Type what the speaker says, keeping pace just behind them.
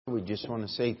we just want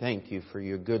to say thank you for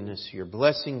your goodness, your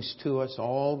blessings to us,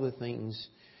 all the things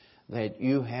that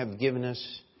you have given us.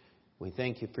 We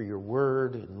thank you for your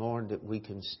word, and Lord, that we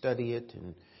can study it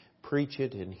and preach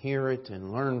it and hear it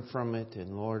and learn from it,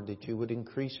 and Lord, that you would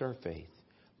increase our faith.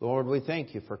 Lord, we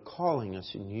thank you for calling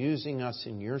us and using us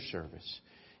in your service.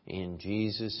 In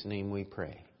Jesus' name we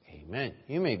pray. Amen.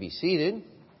 You may be seated.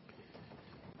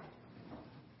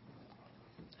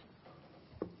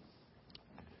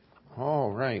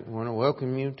 All right. I want to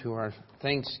welcome you to our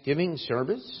Thanksgiving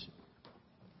service.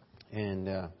 And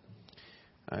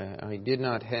I did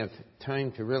not have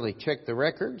time to really check the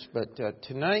records, but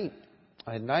tonight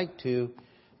I'd like to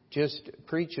just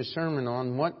preach a sermon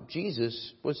on what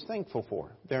Jesus was thankful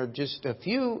for. There are just a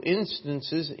few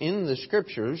instances in the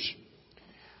Scriptures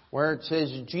where it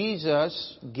says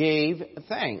Jesus gave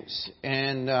thanks.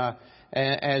 And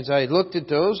as I looked at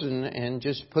those and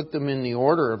just put them in the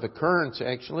order of occurrence,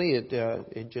 actually,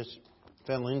 it just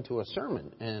fell into a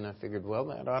sermon. And I figured, well,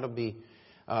 that ought to be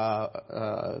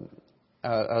a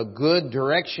good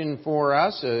direction for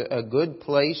us, a good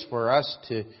place for us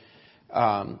to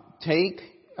take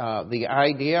the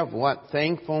idea of what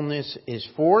thankfulness is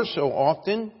for. So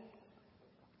often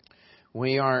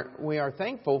we are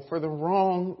thankful for the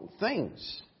wrong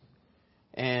things,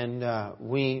 and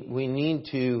we need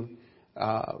to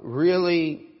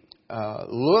really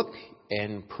look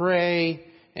and pray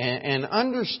and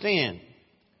understand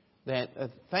that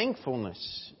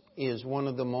thankfulness is one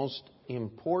of the most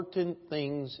important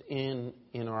things in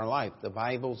our life. The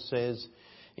Bible says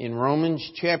in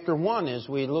Romans chapter 1, as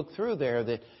we look through there,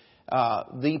 that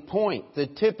the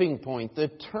tipping point, the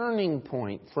turning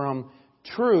point from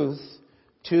truth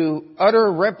to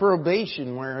utter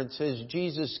reprobation, where it says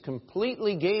Jesus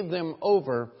completely gave them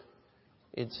over,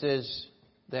 it says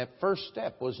that first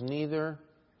step was neither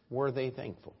were they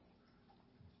thankful.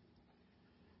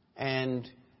 And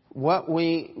what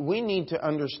we need to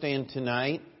understand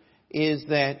tonight is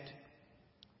that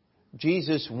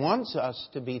Jesus wants us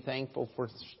to be thankful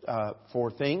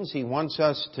for things. He wants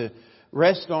us to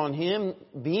rest on Him.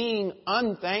 Being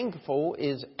unthankful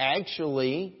is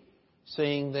actually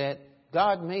saying that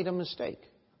God made a mistake.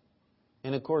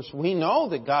 And of course, we know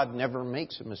that God never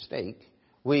makes a mistake.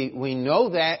 We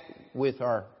know that with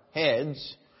our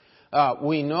heads.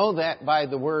 We know that by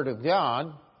the Word of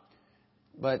God.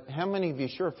 But how many of you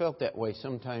sure felt that way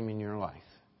sometime in your life?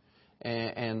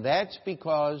 And that's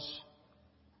because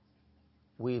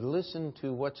we listen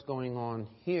to what's going on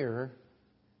here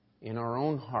in our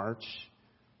own hearts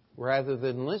rather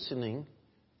than listening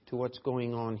to what's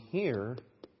going on here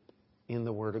in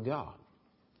the Word of God.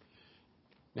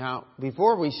 Now,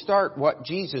 before we start what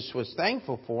Jesus was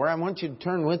thankful for, I want you to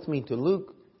turn with me to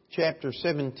Luke chapter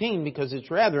 17, because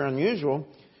it's rather unusual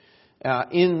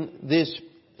in this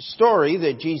story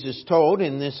that Jesus told,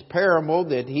 in this parable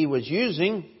that He was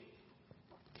using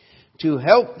to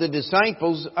help the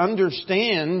disciples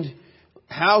understand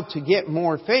how to get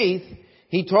more faith.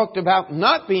 He talked about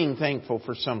not being thankful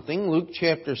for something, Luke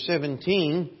chapter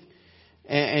 17.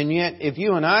 And yet, if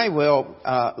you and I will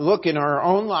look in our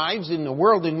own lives, in the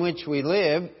world in which we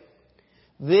live,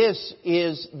 this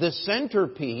is the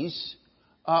centerpiece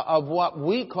of what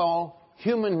we call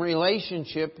human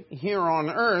relationship here on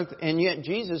earth. And yet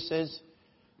Jesus says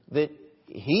that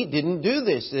He didn't do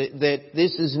this, that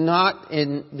this is not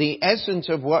in the essence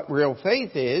of what real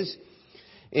faith is.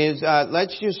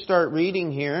 Let's just start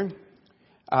reading here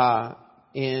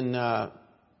in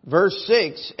verse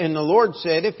 6. And the Lord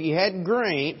said, if ye had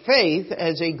faith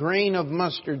as a grain of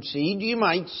mustard seed, you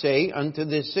might say unto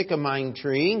this sycamine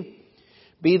tree,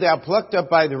 be thou plucked up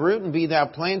by the root, and be thou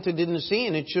planted in the sea,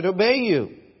 and it should obey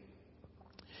you.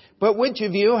 But which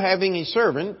of you, having a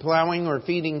servant plowing or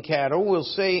feeding cattle, will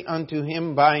say unto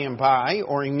him by and by,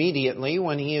 or immediately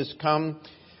when he is come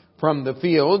from the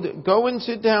field, go and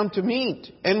sit down to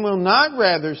meat, and will not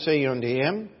rather say unto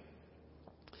him,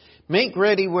 make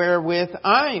ready wherewith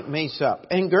I may sup,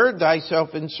 and gird thyself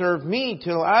and serve me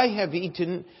till I have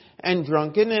eaten and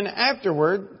drunken, and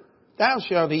afterward thou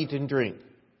shalt eat and drink.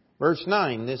 Verse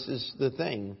 9, this is the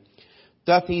thing.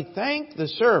 Doth he thank the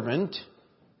servant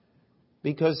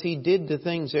because he did the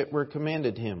things that were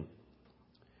commanded him?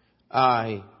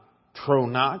 I trow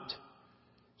not.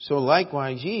 So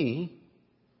likewise ye,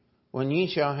 when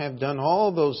ye shall have done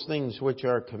all those things which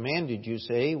are commanded you,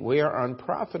 say, we are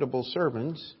unprofitable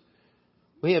servants.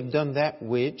 We have done that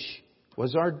which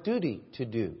was our duty to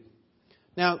do.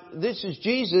 Now, this is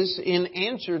Jesus in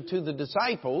answer to the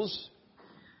disciples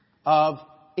of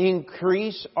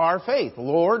increase our faith.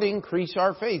 Lord, increase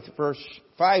our faith. Verse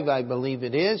 5, I believe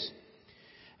it is.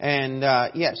 And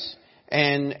yes.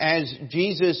 And as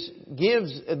Jesus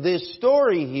gives this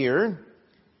story here,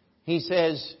 He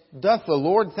says, "Doth the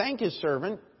Lord thank His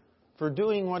servant for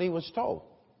doing what he was told?"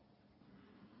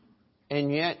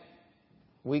 And yet,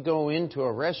 we go into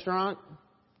a restaurant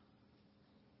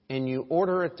and you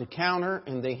order at the counter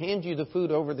and they hand you the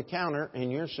food over the counter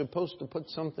and you're supposed to put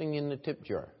something in the tip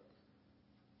jar.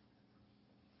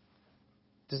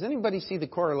 Does anybody see the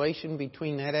correlation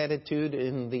between that attitude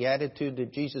and the attitude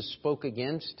that Jesus spoke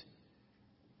against?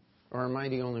 Or am I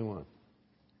the only one?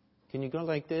 Can you go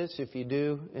like this? If you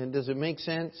do, and does it make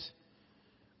sense?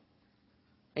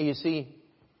 And you see,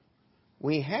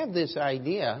 we have this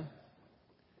idea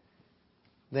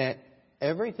that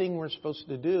everything we're supposed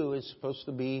to do is supposed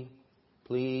to be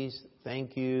please,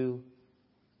 thank you,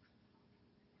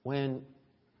 when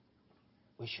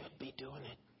we should be doing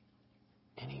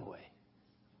it anyway.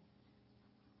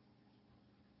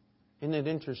 Isn't it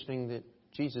interesting that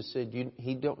Jesus said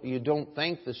you don't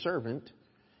thank the servant,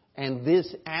 and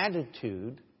this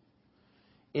attitude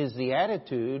is the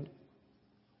attitude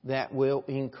that will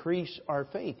increase our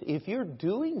faith. If you're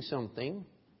doing something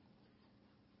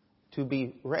to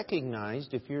be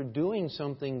recognized, if you're doing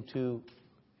something to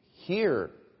hear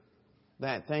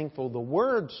that thankful, the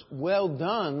words, "Well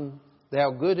done,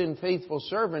 thou good and faithful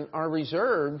servant," are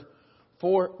reserved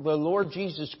for the Lord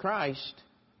Jesus Christ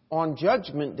on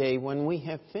Judgment Day when we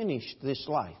have finished this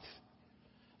life.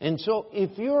 And so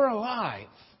if you're alive,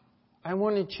 I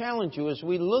want to challenge you as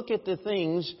we look at the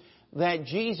things that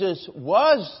Jesus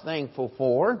was thankful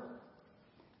for,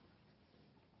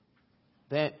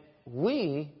 that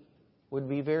we would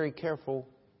be very careful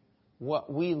what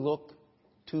we look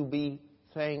to be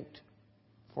thanked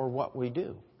for what we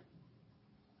do.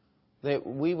 That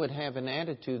we would have an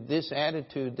attitude, this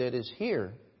attitude that is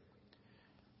here.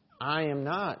 I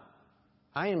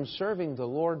am serving the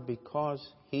Lord because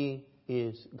He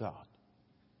is God.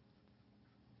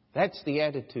 That's the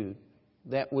attitude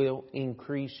that will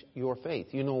increase your faith.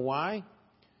 You know why?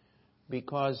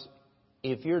 Because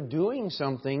if you're doing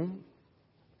something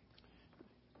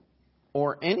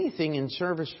or anything in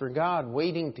service for God,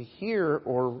 waiting to hear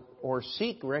or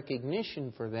seek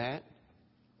recognition for that,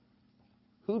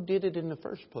 who did it in the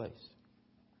first place?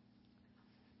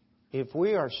 If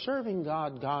we are serving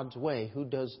God God's way, who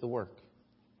does the work?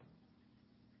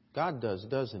 God does,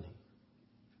 doesn't He?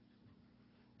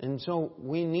 And so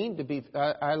we need to be...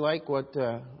 I like what...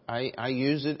 I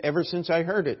use it ever since I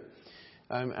heard it.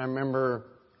 I remember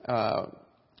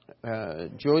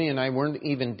Julie and I weren't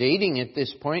even dating at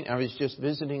this point. I was just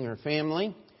visiting her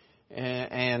family.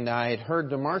 And I had heard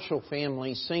the Marshall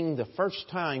family sing the first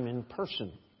time in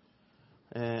person.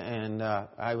 And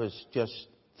I was just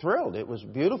thrilled. It was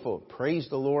beautiful. Praise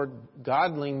the Lord.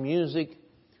 Godly music.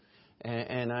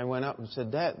 And I went up and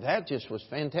said, that just was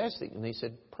fantastic. And they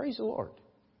said, "Praise the Lord."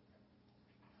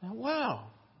 Now, wow,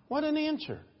 what an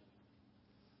answer.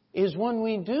 Is when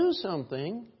we do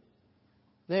something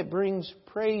that brings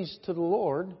praise to the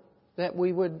Lord, that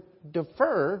we would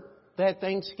defer that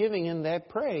thanksgiving and that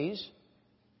praise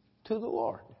to the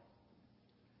Lord.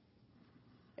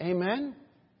 Amen?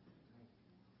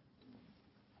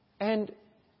 And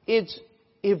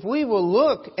if we will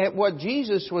look at what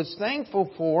Jesus was thankful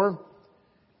for,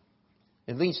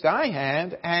 at least I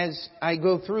have, as I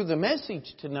go through the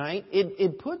message tonight,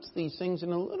 it puts these things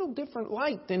in a little different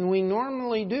light than we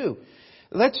normally do.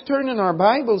 Let's turn in our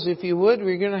Bibles, if you would.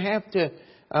 We're going to have to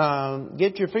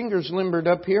get your fingers limbered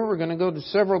up here. We're going to go to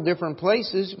several different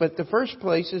places, but the first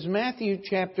place is Matthew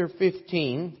chapter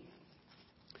 15.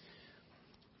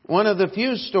 One of the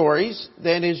few stories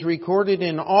that is recorded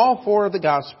in all four of the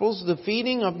Gospels, the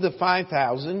feeding of the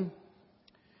 5,000.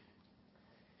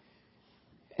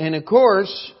 And of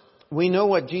course, we know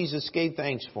what Jesus gave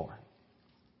thanks for.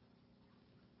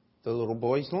 The little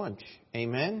boy's lunch.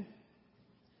 Amen?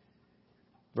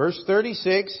 Verse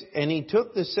 36, "And He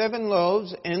took the 7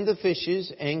 loaves and the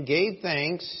fishes and gave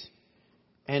thanks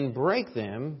and brake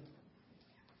them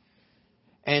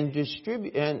and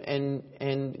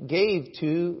and gave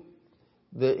to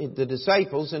the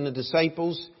disciples, and the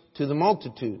disciples to the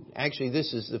multitude." Actually,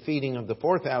 this is the feeding of the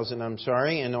 4,000,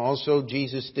 and also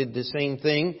Jesus did the same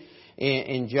thing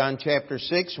in John chapter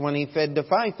 6 when He fed the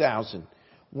 5,000.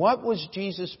 What was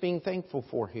Jesus being thankful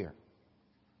for here?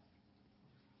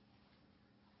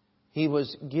 He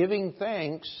was giving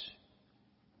thanks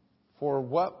for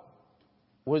what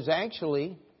was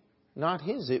actually not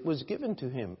His. It was given to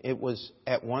Him. It was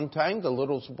at one time the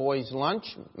little boy's lunch,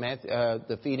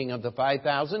 the feeding of the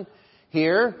 5,000.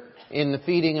 Here, in the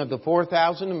feeding of the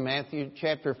 4,000 in Matthew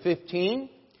chapter 15,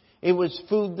 it was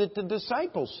food that the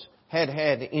disciples had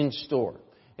in store.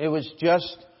 It was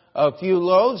just a few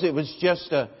loaves. It was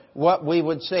just what we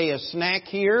would say a snack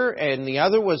here, and the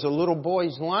other was a little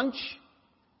boy's lunch.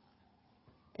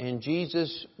 And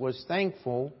Jesus was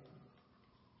thankful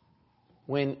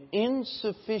when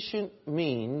insufficient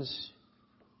means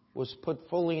was put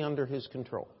fully under His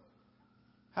control.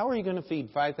 How are you going to feed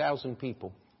 5,000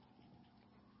 people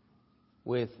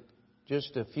with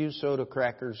just a few soda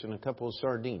crackers and a couple of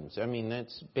sardines? I mean,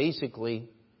 that's basically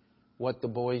what the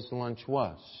boy's lunch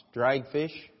was. Dried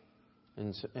fish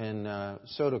and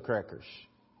soda crackers.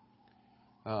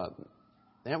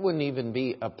 That wouldn't even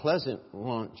be a pleasant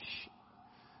lunch.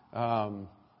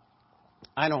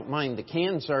 I don't mind the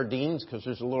canned sardines because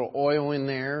there's a little oil in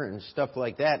there and stuff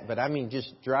like that. But I mean,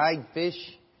 just dried fish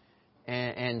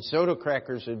and soda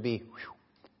crackers would be,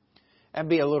 that'd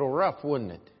be a little rough,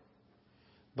 wouldn't it?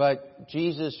 But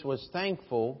Jesus was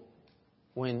thankful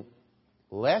when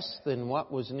less than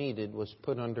what was needed was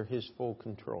put under His full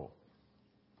control.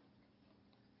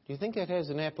 Do you think that has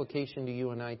an application to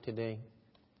you and I today?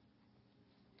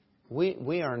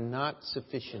 We are not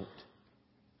sufficient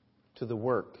to the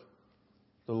work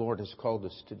the Lord has called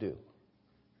us to do.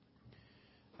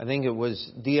 I think it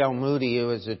was D.L. Moody who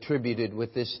was attributed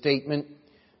with this statement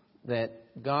that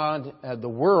the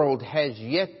world has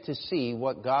yet to see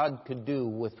what God could do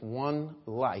with one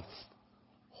life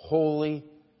wholly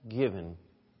given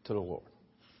to the Lord.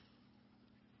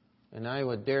 And I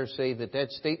would dare say that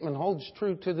that statement holds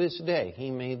true to this day. He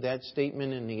made that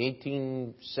statement in the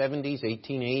 1870s,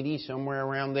 1880s, somewhere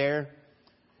around there.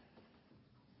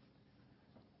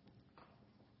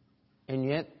 And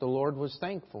yet the Lord was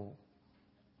thankful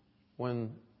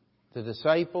when the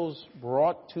disciples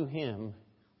brought to Him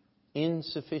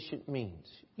insufficient means.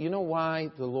 You know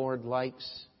why the Lord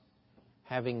likes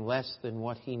having less than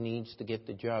what He needs to get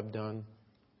the job done?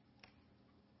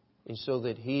 It's so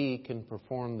that He can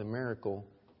perform the miracle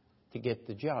to get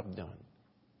the job done.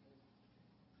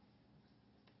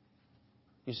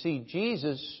 You see,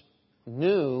 Jesus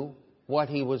knew what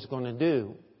He was going to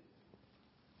do.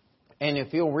 And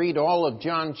if you'll read all of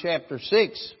John chapter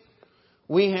 6,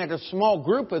 we had a small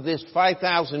group of this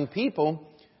 5,000 people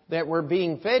that were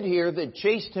being fed here that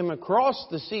chased Him across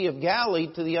the Sea of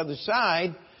Galilee to the other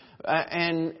side.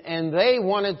 And they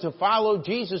wanted to follow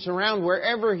Jesus around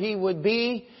wherever He would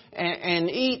be and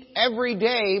eat every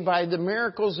day by the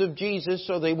miracles of Jesus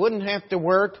so they wouldn't have to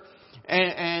work.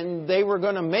 And they were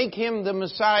going to make Him the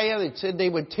Messiah. They said they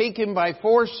would take Him by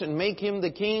force and make Him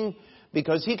the king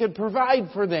because He could provide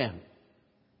for them.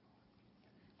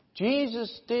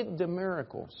 Jesus did the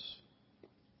miracles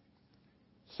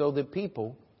so that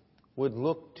people would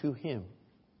look to Him.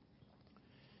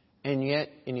 And yet,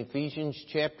 in Ephesians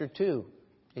chapter 2,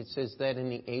 it says that in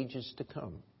the ages to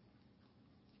come,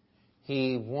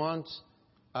 He wants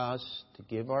us to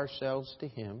give ourselves to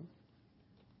Him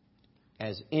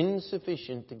as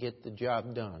insufficient to get the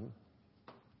job done.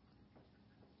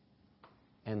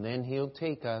 And then He'll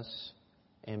take us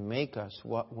and make us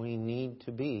what we need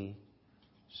to be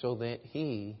so that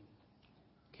He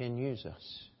can use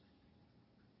us.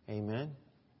 Amen?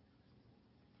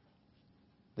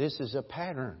 This is a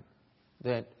pattern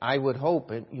that I would hope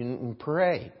and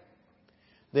pray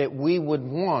that we would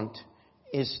want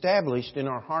established in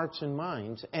our hearts and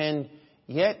minds. And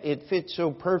yet it fits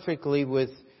so perfectly with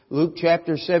Luke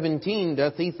chapter 17.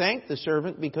 Doth He thank the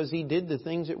servant because he did the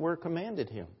things that were commanded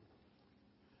him?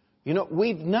 You know,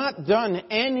 we've not done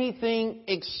anything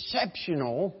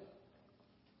exceptional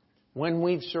when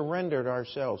we've surrendered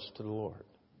ourselves to the Lord.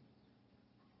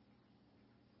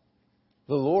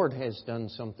 The Lord has done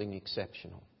something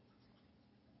exceptional.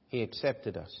 He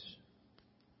accepted us.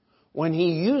 When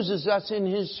He uses us in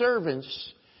His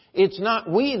servants, it's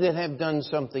not we that have done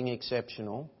something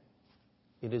exceptional.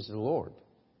 It is the Lord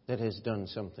that has done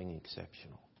something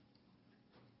exceptional.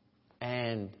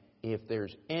 And if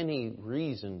there's any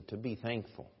reason to be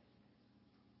thankful,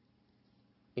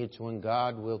 it's when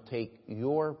God will take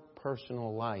your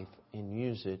personal life and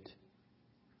use it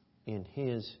in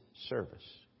His service.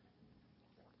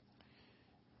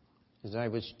 As I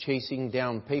was chasing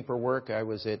down paperwork, I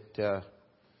was at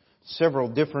several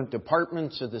different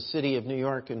departments of the city of New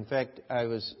York. In fact, I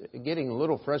was getting a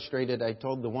little frustrated. I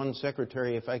told the one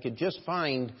secretary if I could just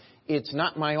find it's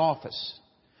not my office,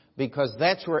 because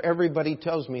that's where everybody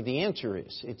tells me the answer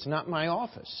is. It's not my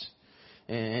office.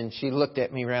 And she looked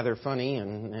at me rather funny,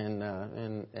 and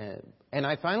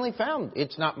I finally found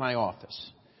it's not my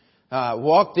office.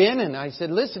 Walked in and I said,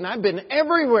 listen, I've been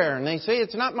everywhere. And they say,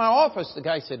 it's not my office. The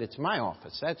guy said, it's my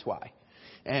office. That's why.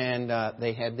 And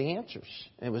they had the answers.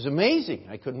 It was amazing.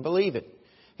 I couldn't believe it.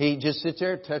 He just sits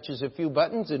there, touches a few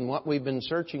buttons, and what we've been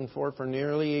searching for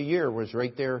nearly a year was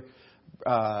right there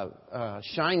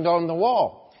shined on the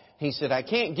wall. He said, I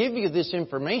can't give you this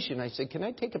information. I said, can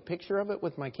I take a picture of it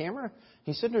with my camera?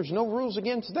 He said, there's no rules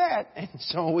against that. And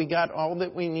so we got all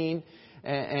that we need,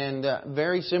 and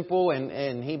very simple.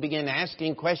 And he began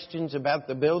asking questions about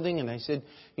the building. And I said,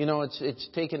 you know, it's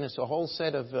taken us a whole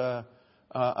set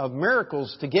of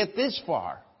miracles to get this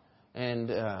far. And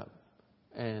the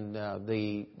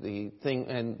thing,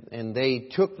 and they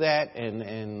took that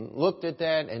and looked at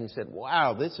that and said,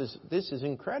 wow, this is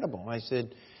incredible. I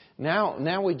said,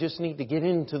 now we just need to get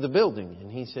into the building.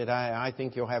 And he said, I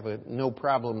think you'll have no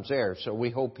problems there. So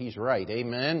we hope he's right.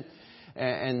 Amen.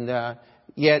 And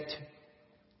yet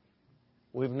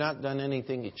we've not done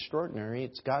anything extraordinary.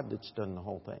 It's God that's done the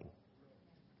whole thing.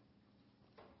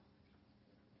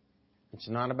 It's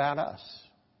not about us.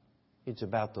 It's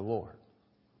about the Lord.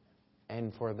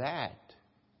 And for that,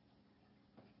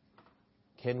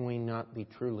 can we not be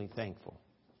truly thankful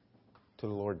to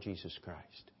the Lord Jesus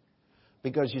Christ?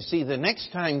 Because you see, the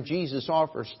next time Jesus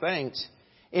offers thanks,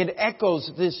 it echoes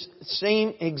this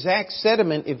same exact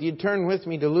sentiment. If you turn with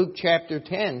me to Luke chapter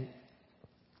 10.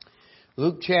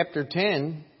 Luke chapter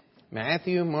 10,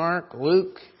 Matthew, Mark,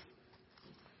 Luke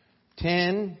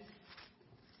 10.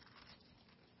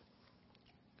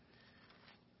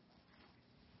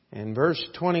 And verse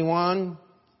 21,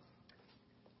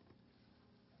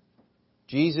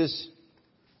 Jesus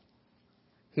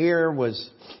here was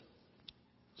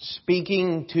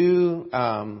speaking to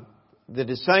the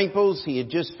disciples. He had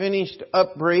just finished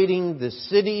upbraiding the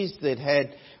cities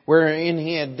wherein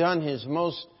he had done his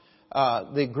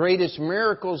the greatest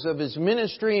miracles of his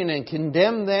ministry, and had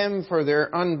condemned them for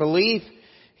their unbelief.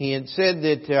 He had said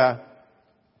that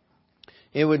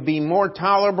it would be more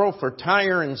tolerable for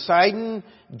Tyre and Sidon,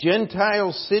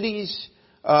 Gentile cities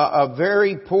of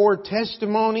very poor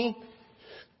testimony,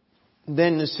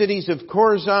 than the cities of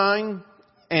Chorazin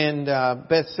and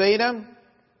Bethsaida.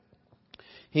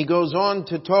 He goes on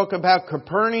to talk about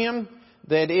Capernaum,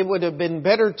 that it would have been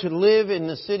better to live in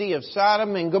the city of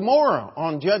Sodom and Gomorrah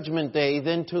on Judgment Day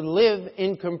than to live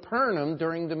in Capernaum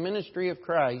during the ministry of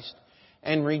Christ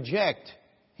and reject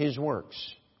His works.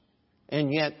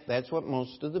 And yet, that's what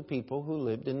most of the people who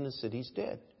lived in the cities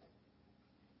did.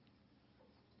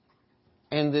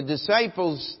 And the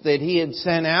disciples that He had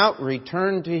sent out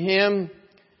returned to Him,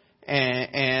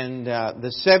 and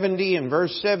the 70 in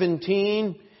verse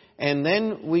 17. And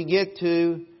then we get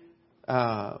to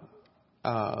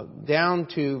down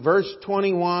to verse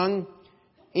 21.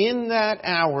 In that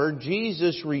hour,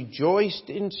 Jesus rejoiced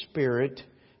in spirit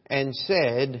and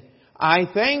said, I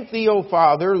thank Thee, O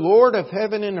Father, Lord of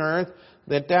heaven and earth,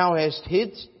 that Thou hast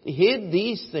hid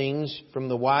these things from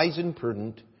the wise and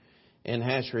prudent, and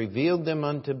hast revealed them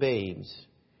unto babes.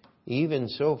 Even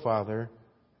so, Father,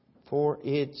 for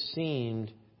it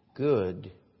seemed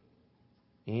good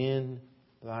in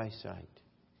Thy sight.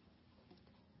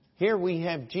 Here we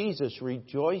have Jesus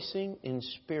rejoicing in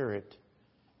spirit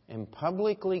and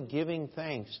publicly giving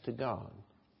thanks to God.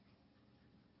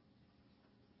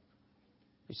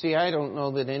 You see, I don't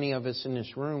know that any of us in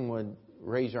this room would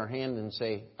raise our hand and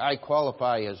say, I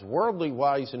qualify as worldly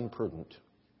wise and prudent.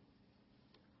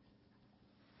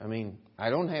 I mean,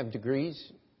 I don't have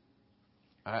degrees.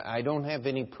 I don't have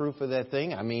any proof of that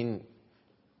thing. I mean,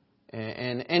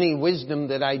 and any wisdom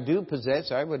that I do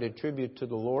possess, I would attribute to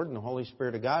the Lord and the Holy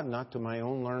Spirit of God, not to my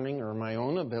own learning or my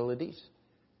own abilities.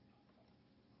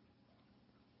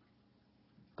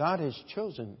 God has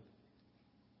chosen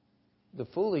the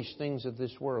foolish things of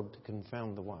this world to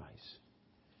confound the wise.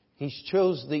 He's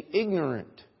chose the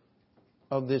ignorant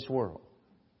of this world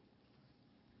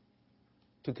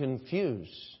to confuse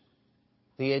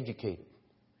the educated.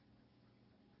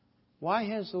 Why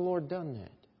has the Lord done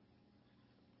that?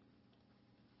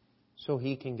 So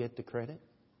He can get the credit?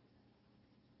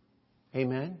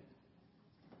 Amen?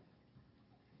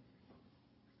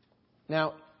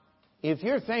 Now, if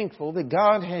you're thankful that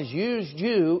God has used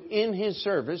you in His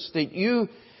service, that you,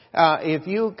 if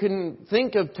you can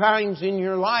think of times in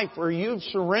your life where you've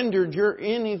surrendered your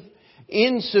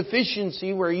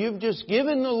insufficiency, where you've just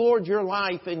given the Lord your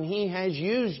life and He has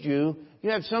used you, you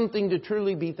have something to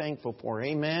truly be thankful for.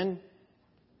 Amen?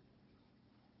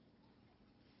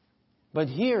 But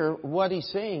here, what He's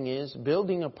saying is,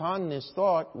 building upon this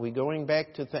thought, we're going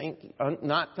back to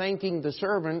not thanking the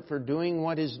servant for doing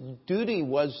what his duty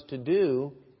was to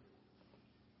do.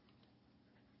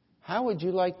 How would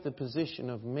you like the position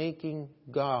of making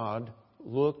God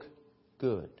look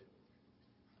good?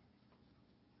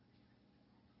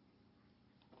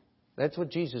 That's what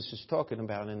Jesus is talking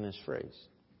about in this phrase.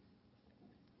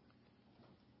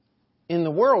 In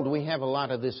the world, we have a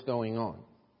lot of this going on.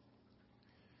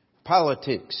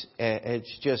 politics.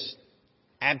 It's just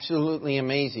absolutely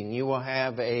amazing. You will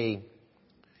have a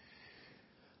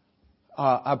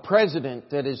president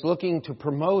that is looking to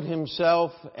promote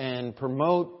himself and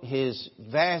promote his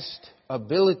vast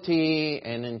ability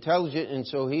and intelligence, and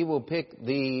so he will pick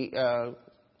the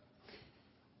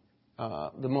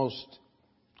most,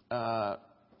 how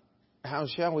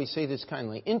shall we say this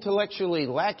kindly, intellectually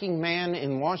lacking man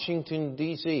in Washington,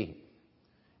 D.C.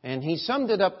 And he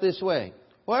summed it up this way.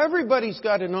 Well, everybody's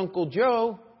got an Uncle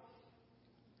Joe.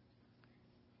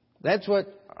 That's what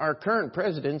our current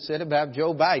president said about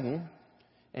Joe Biden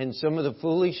and some of the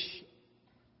foolish,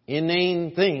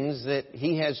 inane things that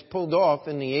he has pulled off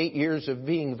in the 8 years of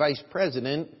being vice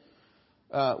president.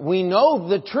 We know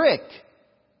the trick.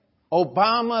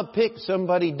 Obama picked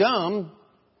somebody dumb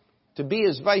to be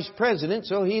his vice president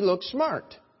so he looks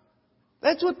smart.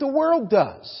 That's what the world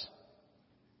does.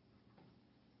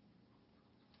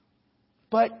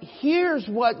 But here's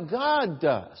what God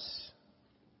does.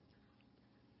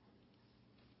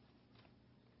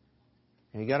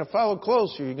 You got to follow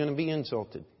close or you're going to be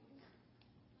insulted.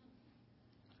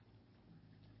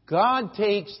 God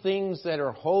takes things that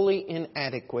are wholly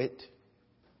inadequate,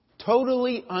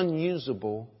 totally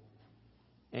unusable,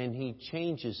 and He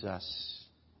changes us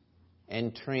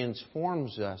and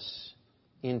transforms us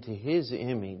into His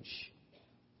image.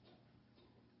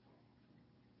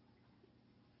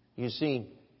 You see,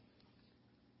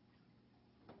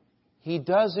 He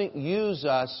doesn't use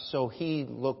us so He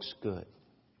looks good.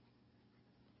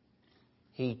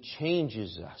 He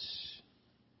changes us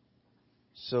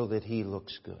so that He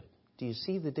looks good. Do you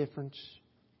see the difference?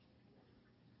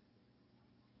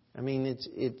 I mean,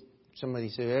 somebody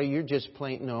say, "Oh, you're just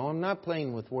playing." No, I'm not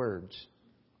playing with words.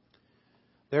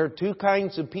 There are two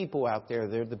kinds of people out there.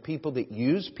 There are the people that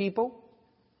use people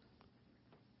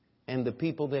and the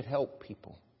people that help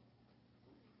people.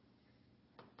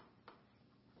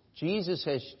 Jesus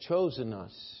has chosen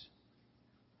us,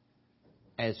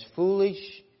 as foolish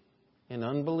and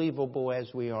unbelievable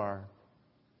as we are.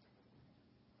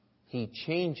 He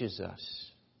changes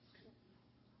us.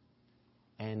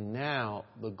 And now,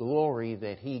 the glory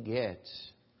that He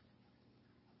gets,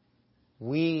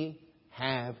 we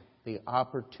have the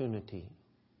opportunity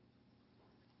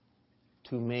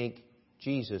to make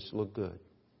Jesus look good.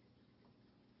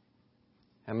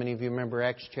 How many of you remember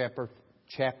Acts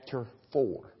chapter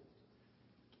 4?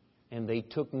 And they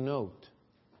took note.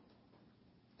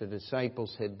 The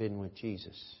disciples had been with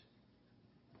Jesus.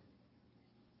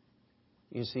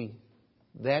 You see,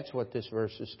 that's what this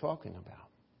verse is talking about.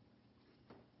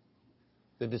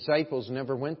 The disciples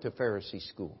never went to Pharisee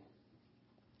school.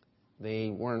 They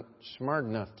weren't smart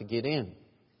enough to get in.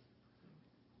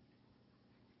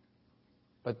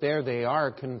 But there they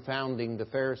are, confounding the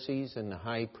Pharisees and the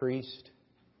high priest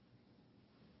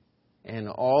and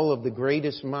all of the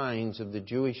greatest minds of the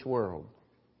Jewish world,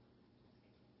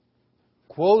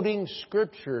 quoting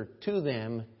Scripture to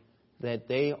them that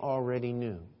they already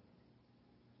knew.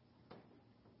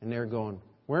 And they're going,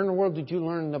 "Where in the world did you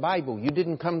learn the Bible? You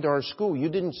didn't come to our school. You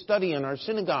didn't study in our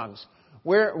synagogues.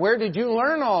 Where did you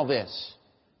learn all this?"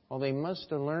 Well, they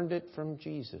must have learned it from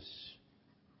Jesus.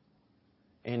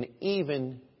 And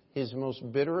even His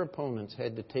most bitter opponents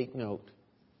had to take note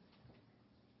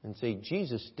and say,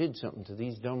 Jesus did something to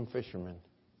these dumb fishermen.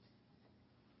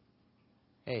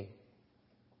 Hey,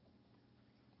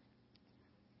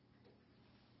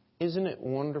 isn't it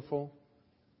wonderful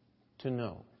to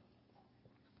know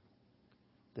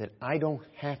that I don't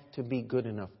have to be good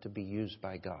enough to be used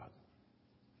by God?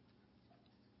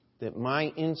 That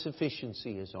my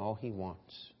insufficiency is all He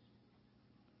wants.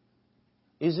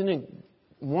 Isn't it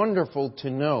wonderful to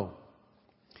know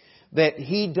that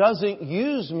He doesn't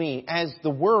use me as the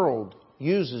world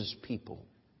uses people?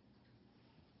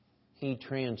 He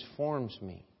transforms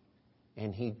me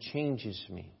and He changes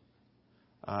me.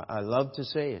 I love to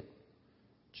say it.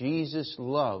 Jesus'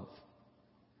 love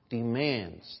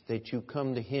demands that you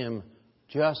come to Him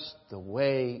just the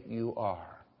way you are.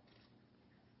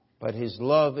 But His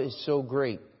love is so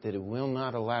great that it will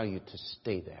not allow you to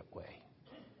stay that way.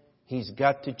 He's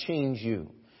got to change you.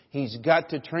 He's got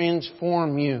to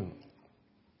transform you.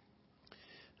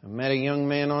 I met a young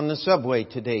man on the subway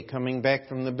today coming back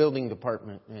from the building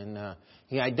department, and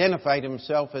he identified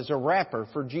himself as a rapper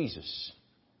for Jesus.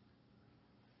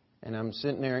 And I'm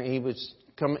sitting there, he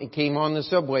came on the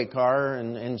subway car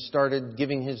and started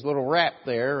giving his little rap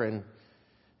there,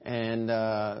 and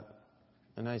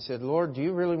I said, "Lord, do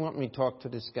you really want me to talk to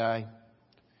this guy?"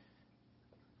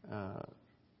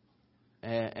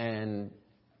 And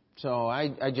so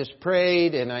I just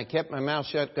prayed and I kept my mouth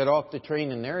shut, got off the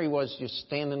train, and there he was just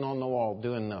standing on the wall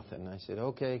doing nothing. I said,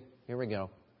 "Okay, Here we go.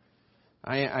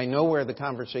 I know where the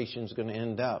conversation's going to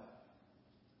end up.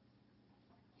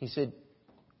 He said,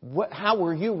 how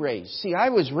were you raised? See, I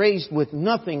was raised with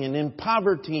nothing and in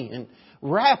poverty, and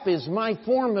rap is my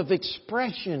form of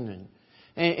expression.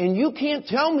 And you can't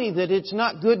tell me that it's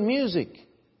not good music.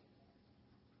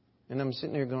 And I'm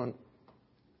sitting there going,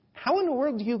 how in the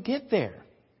world do you get there?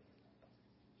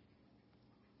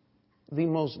 The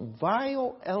most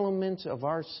vile elements of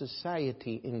our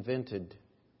society invented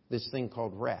this thing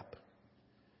called rap.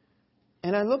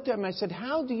 And I looked at him and I said,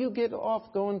 how do you get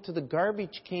off going to the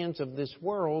garbage cans of this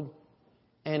world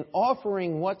and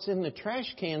offering what's in the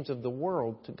trash cans of the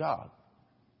world to God?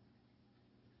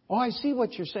 Oh, I see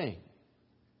what you're saying.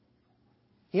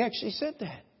 He actually said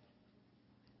that.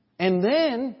 And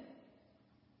then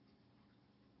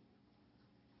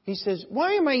he says,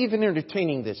 why am I even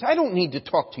entertaining this? I don't need to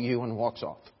talk to you, and walks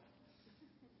off.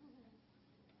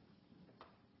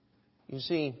 You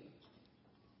see,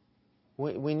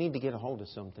 we need to get a hold of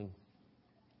something.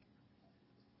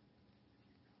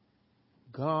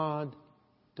 God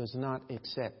does not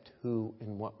accept who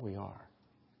and what we are.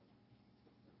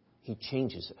 He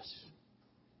changes us.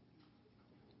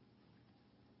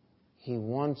 He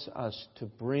wants us to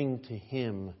bring to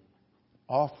Him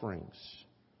offerings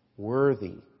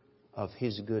worthy of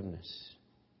His goodness.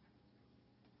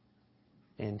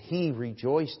 And He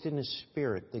rejoiced in His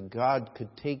Spirit that God could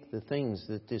take the things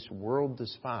that this world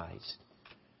despised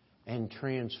and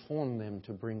transform them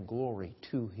to bring glory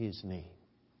to His name.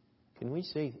 Can we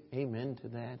say amen to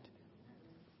that?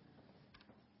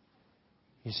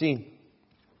 You see,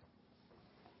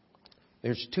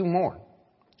 there's two more.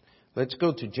 Let's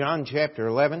go to John chapter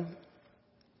 11.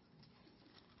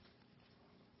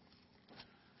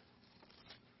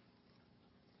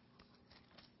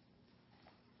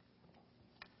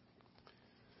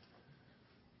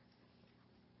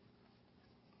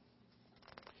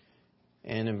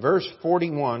 And in verse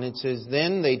 41 it says,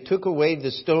 Then they took away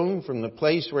the stone from the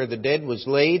place where the dead was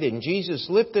laid, and Jesus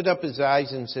lifted up His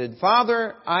eyes and said,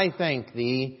 Father, I thank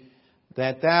Thee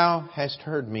that Thou hast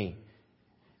heard me.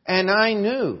 And I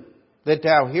knew that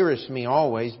Thou hearest me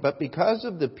always, but because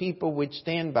of the people which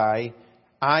stand by,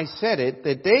 I said it,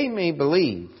 that they may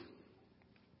believe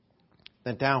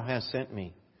that Thou hast sent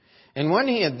me. And when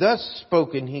He had thus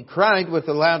spoken, He cried with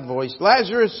a loud voice,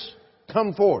 Lazarus,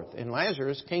 come forth. And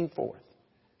Lazarus came forth.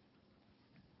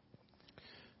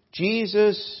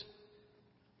 Jesus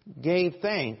gave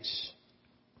thanks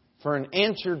for an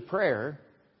answered prayer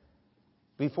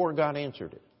before God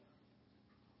answered it.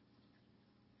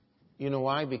 You know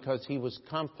why? Because He was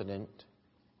confident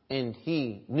and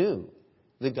He knew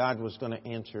that God was going to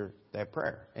answer that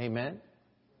prayer. Amen?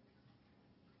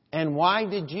 And why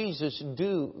did Jesus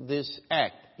do this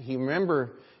act?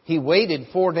 Remember, He waited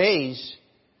 4 days.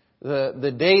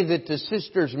 The day that the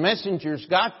sisters' messengers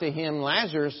got to Him,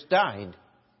 Lazarus died.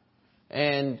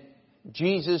 And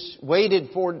Jesus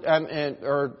waited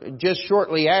or just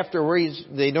shortly afterwards,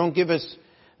 they don't give us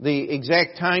the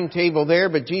exact timetable there,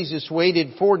 but Jesus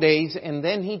waited 4 days and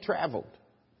then He traveled.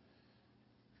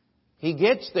 He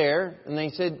gets there and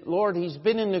they said, Lord, he's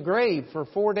been in the grave for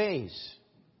 4 days.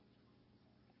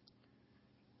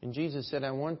 And Jesus said,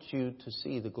 I want you to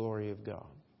see the glory of God.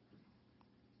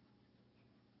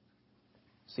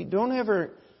 See, don't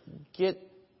ever get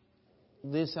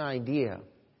this idea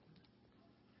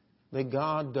that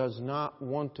God does not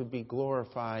want to be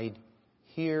glorified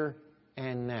here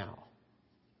and now.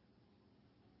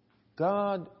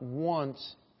 God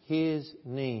wants His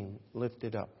name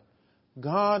lifted up.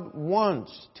 God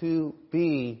wants to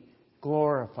be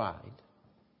glorified.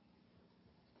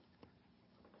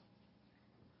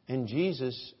 And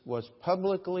Jesus was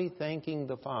publicly thanking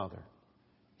the Father.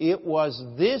 It was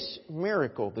this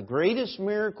miracle, the greatest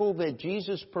miracle that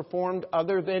Jesus performed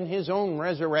other than His own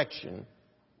resurrection,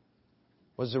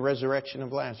 was the resurrection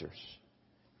of Lazarus.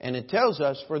 And it tells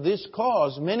us, for this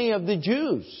cause, many of the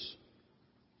Jews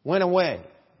went away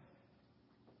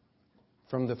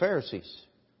from the Pharisees,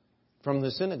 from the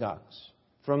synagogues,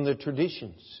 from the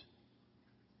traditions,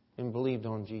 and believed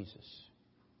on Jesus.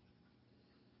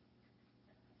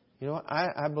 You know,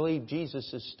 I believe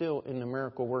Jesus is still in the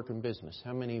miracle working business.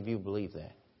 How many of you believe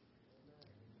that?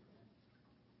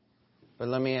 But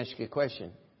let me ask you a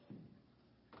question.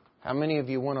 How many of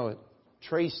you want to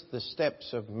trace the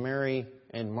steps of Mary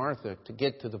and Martha to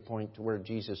get to the point to where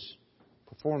Jesus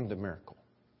performed the miracle?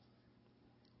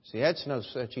 See, that's no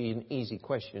such an easy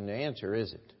question to answer,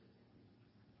 is it?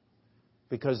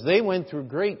 Because they went through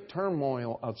great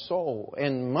turmoil of soul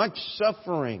and much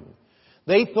suffering.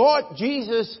 They thought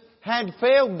Jesus had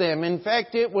failed them. In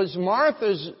fact, it was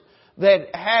Martha's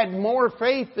that had more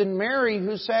faith than Mary,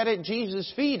 who sat at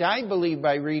Jesus' feet, I believe,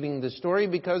 by reading the story,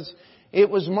 because it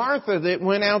was Martha that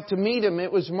went out to meet Him.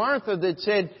 It was Martha that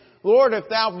said, Lord, if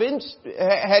Thou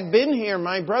had been here,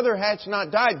 my brother had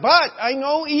not died. But I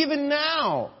know even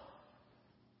now.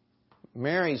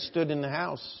 Mary stood in the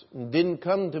house and didn't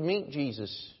come to meet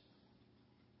Jesus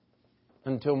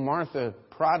until Martha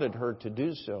prodded her to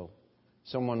do so.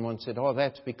 Someone once said, oh,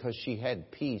 that's because she had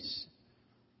peace.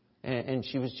 And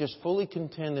she was just fully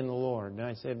content in the Lord. And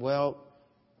I said, well,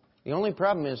 the only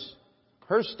problem is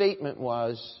her statement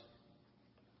was,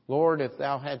 Lord, if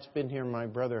Thou hadst been here, my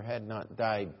brother had not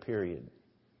died, period.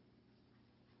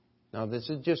 Now, this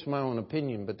is just my own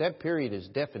opinion, but that period is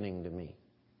deafening to me.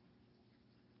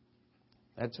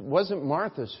 That wasn't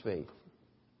Martha's faith.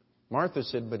 Martha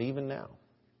said, but even now,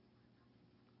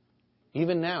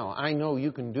 I know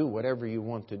you can do whatever you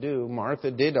want to do.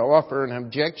 Martha did offer an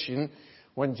objection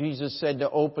when Jesus said to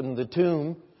open the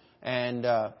tomb, and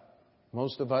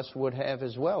most of us would have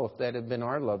as well if that had been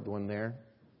our loved one there.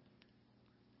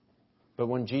 But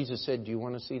when Jesus said, do you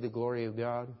want to see the glory of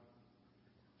God?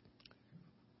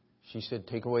 She said,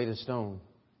 take away the stone.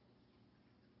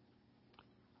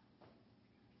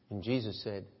 And Jesus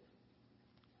said,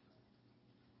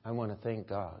 I want to thank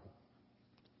God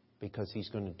because He's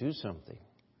going to do something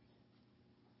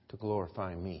to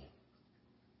glorify me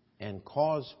and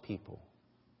cause people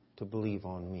to believe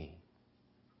on me.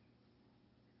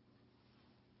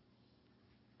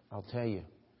 I'll tell you,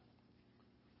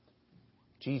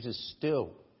 Jesus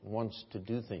still wants to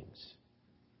do things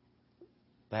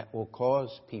that will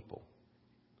cause people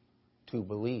to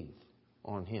believe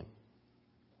on Him.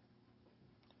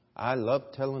 I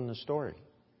love telling the story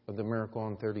of the miracle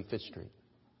on 35th Street.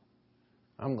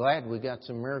 I'm glad we got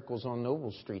some miracles on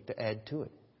Noble Street to add to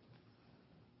it.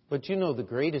 But you know, the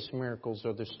greatest miracles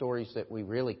are the stories that we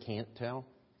really can't tell.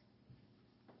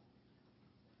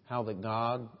 How that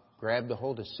God grabbed a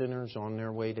hold of sinners on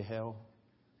their way to hell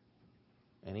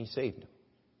and He saved them.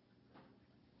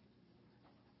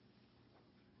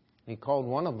 He called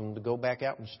one of them to go back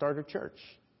out and start a church.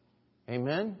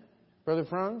 Amen? Brother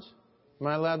Franz? Am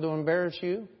I allowed to embarrass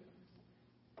you?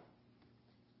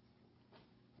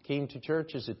 Came to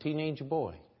church as a teenage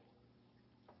boy.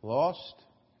 Lost.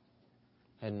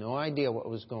 Had no idea what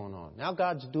was going on. Now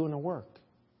God's doing a work.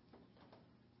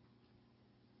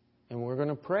 And we're going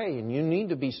to pray. And you need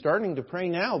to be starting to pray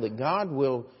now that God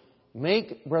will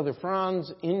make Brother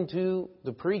Franz into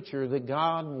the preacher that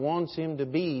God wants him to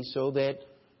be, so that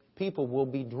people will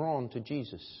be drawn to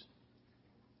Jesus.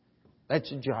 That's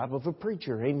the job of a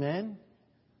preacher. Amen?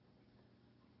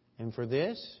 And for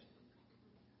this,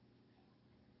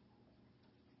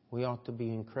 we ought to be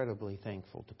incredibly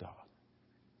thankful to God.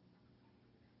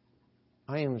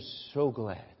 I am so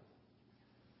glad.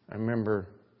 I remember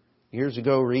years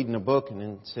ago reading a book, and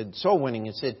it said, soul winning.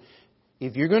 It said,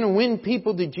 if you're going to win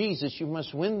people to Jesus, you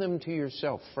must win them to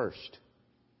yourself first.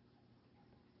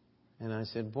 And I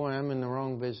said, boy, I'm in the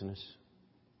wrong business.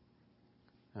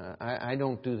 I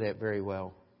don't do that very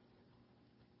well.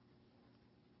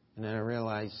 And then I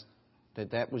realized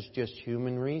that was just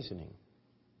human reasoning.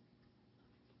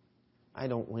 I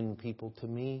don't win people to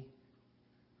me.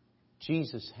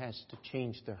 Jesus has to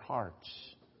change their hearts.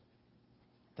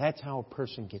 That's how a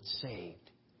person gets saved.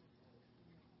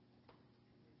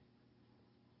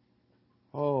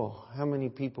 Oh, how many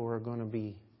people are going to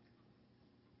be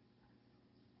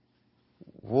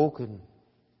woken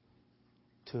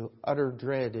to utter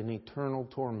dread and eternal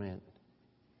torment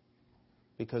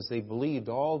because they believed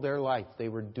all their life they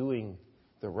were doing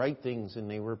the right things and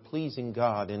they were pleasing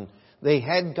God and they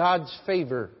had God's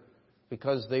favor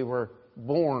because they were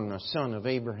born a son of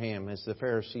Abraham, as the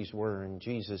Pharisees were in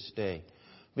Jesus' day.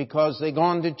 Because they have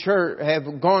gone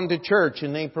to church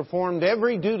and they performed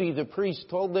every duty the priest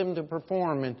told them to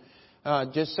perform.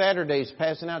 And just Saturdays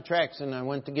passing out tracts, and I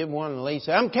went to give one, and the lady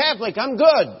said, I'm Catholic, I'm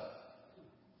good.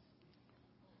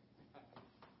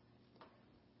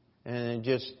 And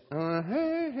just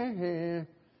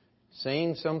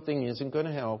saying something isn't going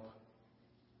to help.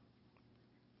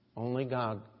 Only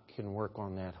God can work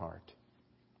on that heart.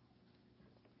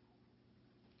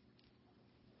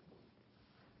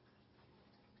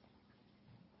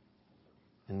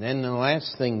 And then the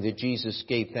last thing that Jesus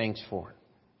gave thanks for.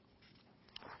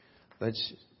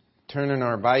 Let's turn in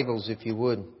our Bibles, if you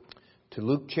would, to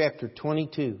Luke chapter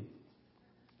 22.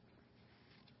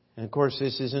 And of course,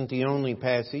 this isn't the only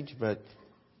passage, but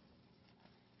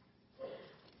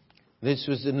this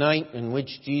was the night in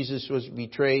which Jesus was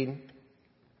betrayed.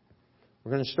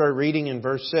 We're going to start reading in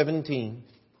verse 17.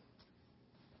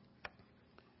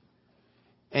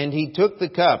 And He took the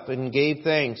cup and gave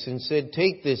thanks and said,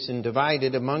 "Take this and divide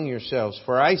it among yourselves.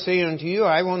 For I say unto you,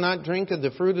 I will not drink of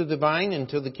the fruit of the vine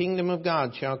until the kingdom of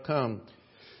God shall come."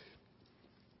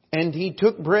 And He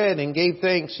took bread and gave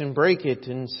thanks and brake it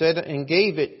and said, and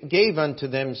gave unto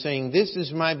them, saying, "This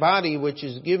is my body which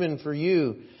is given for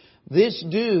you. This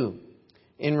do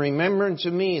in remembrance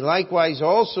of me." Likewise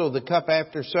also the cup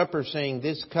after supper, saying,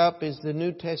 "This cup is the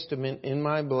New Testament in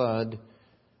my blood,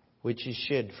 which is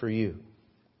shed for you."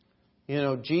 You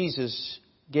know, Jesus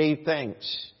gave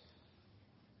thanks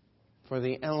for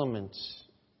the elements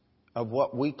of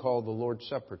what we call the Lord's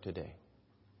Supper today.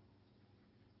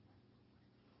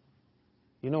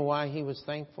 You know why He was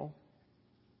thankful?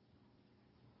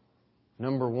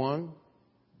 Number one,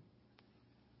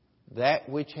 that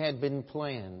which had been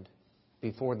planned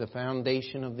before the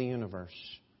foundation of the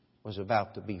universe was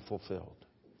about to be fulfilled.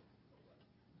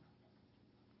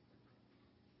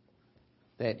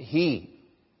 That He,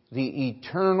 the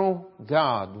eternal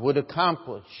God, would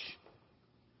accomplish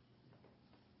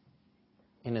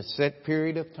in a set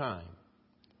period of time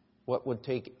what would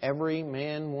take every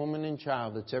man, woman, and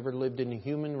child that's ever lived in the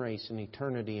human race in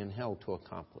eternity in hell to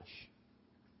accomplish.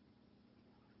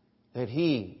 That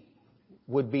He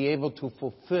would be able to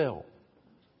fulfill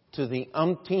to the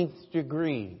umpteenth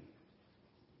degree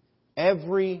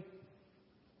every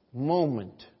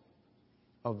moment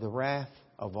of the wrath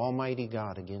of Almighty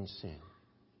God against sin,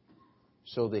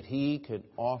 so that He could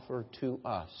offer to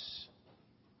us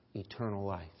eternal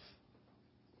life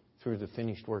through the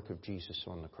finished work of Jesus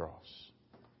on the cross.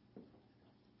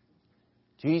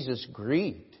 Jesus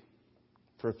grieved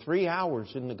for 3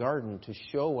 hours in the garden to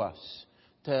show us,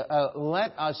 to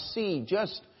let us see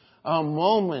just a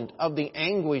moment of the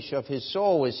anguish of His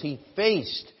soul as He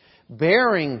faced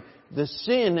bearing the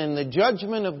sin and the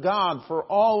judgment of God for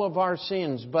all of our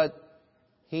sins. But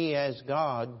He, as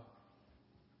God,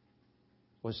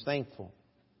 was thankful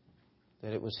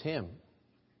that it was Him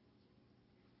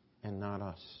and not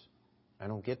us. I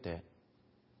don't get that.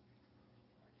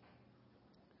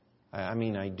 I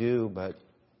mean, I do, but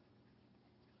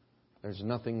there's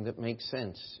nothing that makes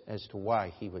sense as to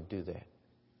why He would do that,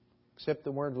 except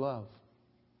the word love.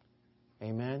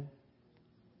 Amen?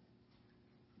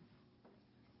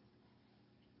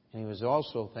 And He was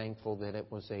also thankful that it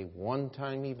was a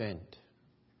one-time event.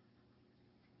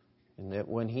 And that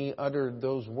when He uttered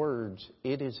those words,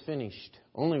 "It is finished,"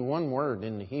 only one word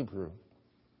in the Hebrew,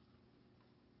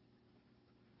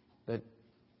 that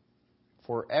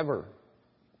forever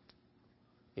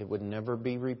it would never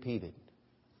be repeated.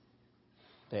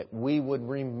 That we would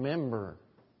remember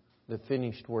the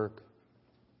finished work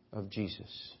of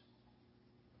Jesus.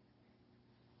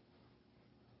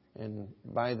 And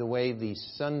by the way, the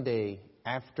Sunday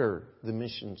after the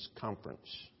missions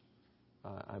conference,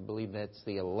 I believe that's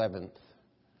the 11th,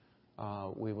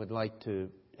 we would like to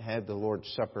have the Lord's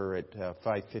Supper at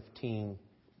 5:15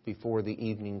 before the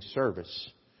evening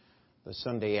service, the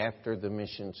Sunday after the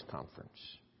missions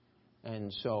conference.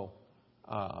 And so,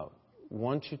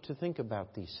 want you to think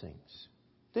about these things.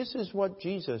 This is what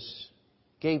Jesus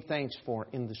gave thanks for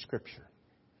in the Scripture.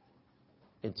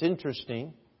 It's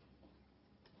interesting,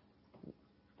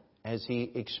 as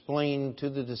He explained to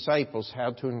the disciples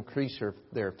how to increase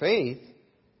their faith,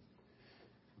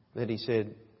 that He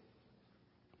said,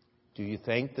 "Do you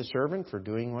thank the servant for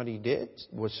doing what he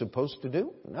was supposed to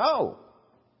do? No."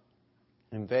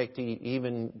 In fact, He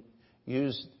even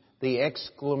used the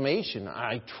exclamation,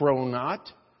 "I trow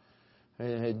not."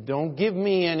 Don't give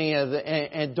me any of the,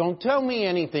 and don't tell me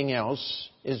anything else,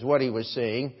 is what He was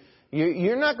saying.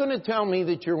 You're not going to tell me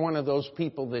that you're one of those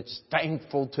people that's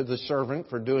thankful to the servant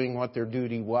for doing what their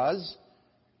duty was.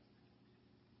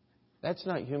 That's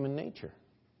not human nature.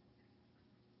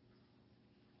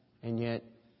 And yet,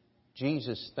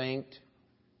 Jesus thanked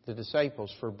the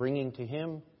disciples for bringing to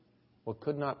Him what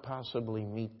could not possibly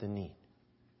meet the need.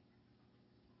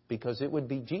 Because it would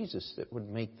be Jesus that would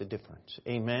make the difference.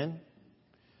 Amen?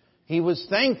 He was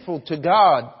thankful to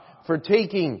God for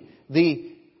taking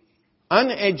the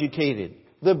uneducated,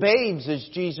 the babes, as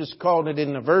Jesus called it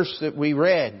in the verse that we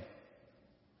read,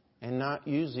 and not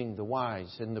using the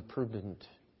wise and the prudent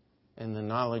and the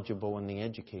knowledgeable and the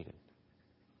educated.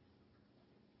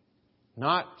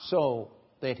 Not so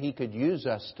that He could use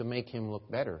us to make Him look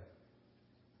better,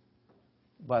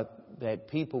 but that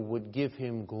people would give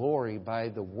Him glory by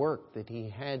the work that He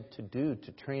had to do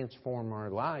to transform our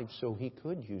lives so He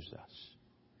could use us.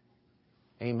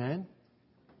 Amen?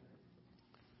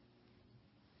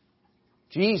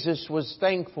 Jesus was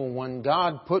thankful when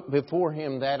God put before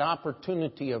Him that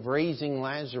opportunity of raising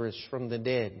Lazarus from the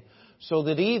dead, so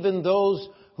that even those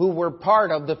who were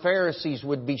part of the Pharisees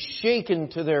would be shaken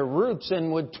to their roots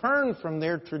and would turn from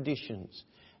their traditions.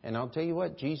 And I'll tell you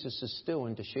what, Jesus is still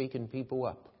into shaking people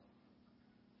up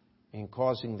and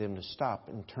causing them to stop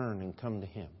and turn and come to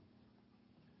Him.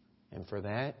 And for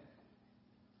that,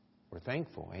 we're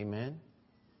thankful. Amen.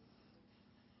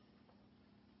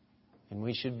 And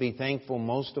we should be thankful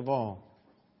most of all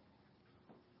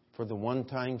for the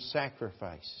one-time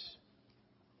sacrifice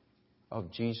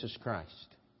of Jesus Christ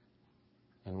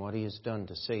and what He has done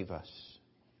to save us.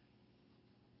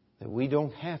 That we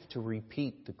don't have to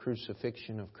repeat the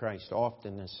crucifixion of Christ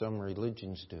often as some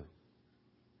religions do.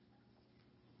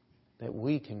 That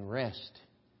we can rest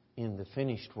in the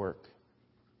finished work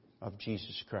of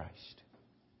Jesus Christ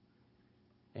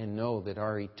and know that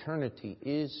our eternity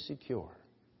is secure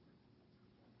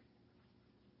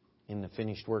in the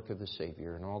finished work of the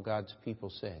Savior. And all God's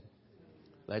people said,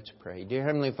 let's pray. Dear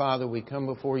Heavenly Father, we come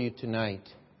before You tonight.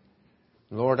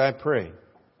 Lord, I pray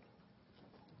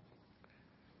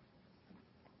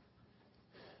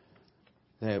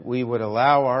that we would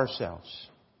allow ourselves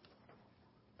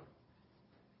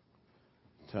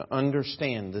to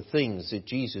understand the things that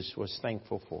Jesus was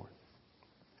thankful for.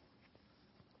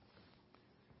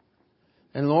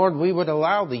 And Lord, we would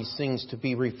allow these things to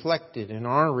be reflected in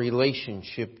our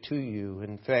relationship to You.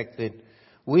 In fact, that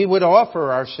we would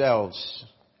offer ourselves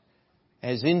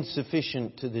as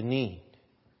insufficient to the need.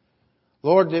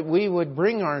 Lord, that we would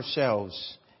bring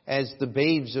ourselves as the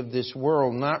babes of this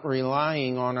world, not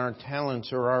relying on our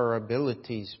talents or our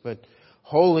abilities, but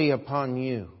wholly upon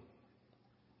You.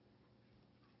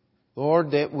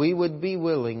 Lord, that we would be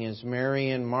willing, as Mary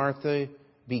and Martha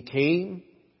became,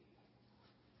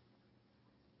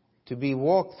 to be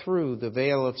walked through the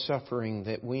veil of suffering,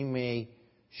 that we may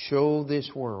show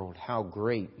this world how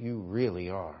great You really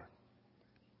are.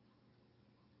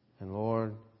 And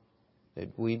Lord,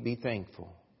 that we'd be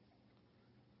thankful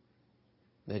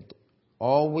that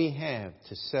all we have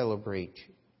to celebrate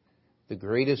the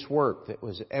greatest work that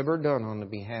was ever done on the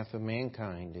behalf of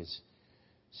mankind is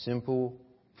simple,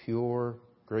 pure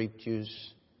grape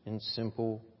juice and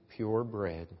simple, pure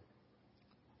bread,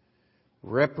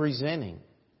 representing,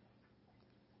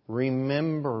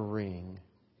 remembering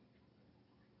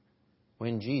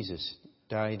when Jesus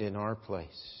died in our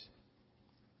place.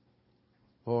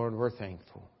 Lord, we're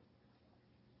thankful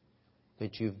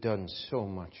that You've done so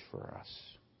much for us.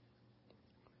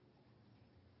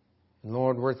 And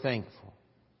Lord, we're thankful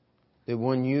that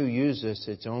when You use us,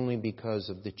 it's only because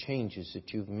of the changes that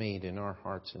You've made in our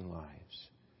hearts and lives.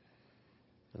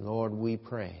 And Lord, we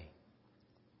pray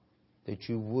that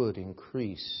You would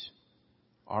increase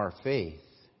our faith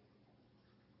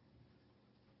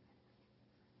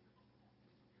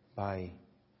by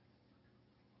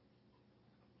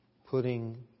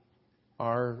putting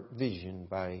our vision,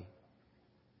 by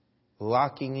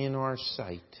locking in our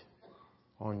sight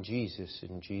on Jesus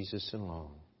and Jesus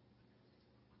alone.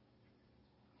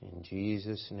 In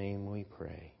Jesus' name we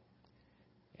pray.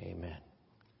 Amen.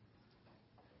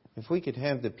 If we could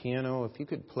have the piano, if you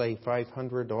could play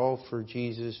 500 All for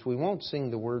Jesus. We won't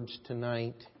sing the words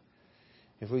tonight.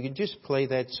 If we could just play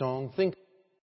that song, think